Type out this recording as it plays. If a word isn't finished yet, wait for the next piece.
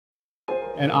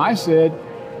And I said,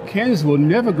 Kansas will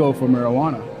never go for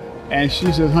marijuana. And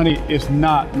she said, honey, it's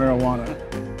not marijuana.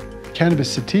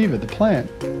 Cannabis sativa, the plant,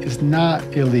 is not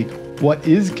illegal. What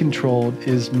is controlled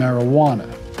is marijuana.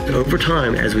 Over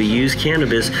time, as we use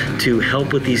cannabis to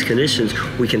help with these conditions,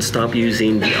 we can stop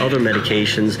using the other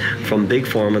medications from Big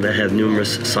Pharma that have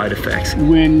numerous side effects.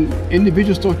 When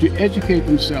individuals start to educate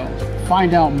themselves,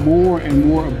 find out more and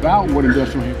more about what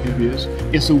industrial hemp is,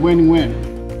 it's a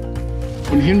win-win.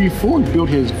 When Henry Ford built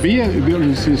his first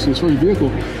vehicle,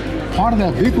 part of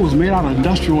that vehicle was made out of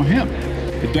industrial hemp.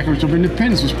 The Declaration of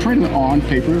Independence was printed on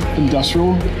paper,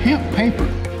 industrial hemp paper.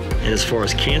 And as far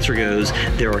as cancer goes,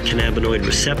 there are cannabinoid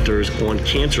receptors on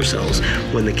cancer cells.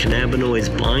 When the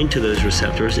cannabinoids bind to those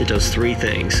receptors, it does three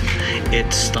things.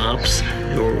 It stops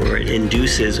or it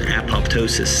induces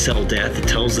apoptosis, cell death. It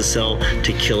tells the cell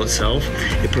to kill itself.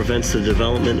 It prevents the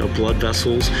development of blood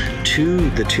vessels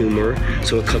to the tumor,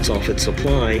 so it cuts off its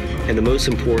supply. And the most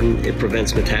important, it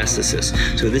prevents metastasis.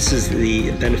 So this is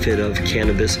the benefit of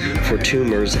cannabis for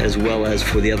tumors as well as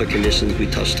for the other conditions we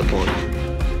touched upon.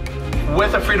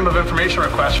 With a Freedom of Information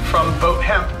request from Vote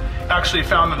Hemp, actually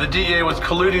found that the DEA was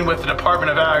colluding with the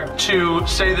Department of Ag to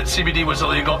say that CBD was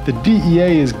illegal. The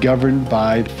DEA is governed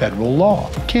by federal law.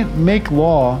 It can't make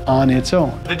law on its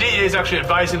own. The DEA is actually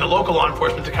advising the local law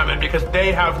enforcement to come in because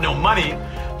they have no money,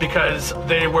 because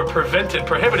they were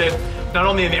prohibited, not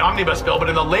only in the omnibus bill, but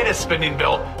in the latest spending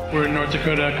bill. We were in North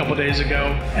Dakota a couple days ago,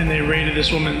 and they raided this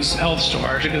woman's health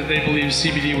store because they believed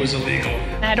CBD was illegal.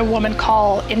 I had a woman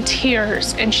call in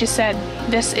tears, and she said,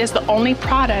 this is the only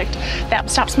product that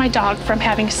stops my dog from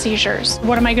having seizures.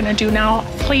 What am I gonna do now?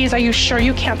 Please, are you sure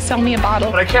you can't sell me a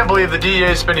bottle? But I can't believe the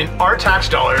DEA is spending our tax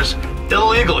dollars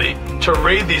illegally to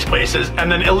raid these places and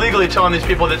then illegally telling these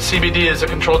people that CBD is a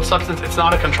controlled substance. It's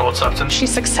not a controlled substance. She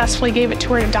successfully gave it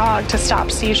to her dog to stop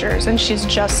seizures, and she's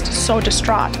just so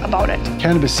distraught about it.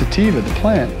 Cannabis sativa, the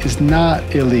plant, is not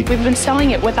illegal. We've been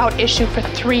selling it without issue for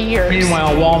 3 years.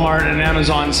 Meanwhile, Walmart and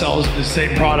Amazon sells the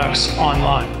same products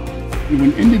online.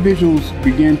 When individuals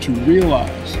begin to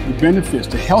realize the benefits,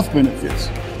 the health benefits,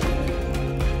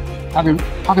 how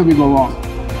can we go wrong?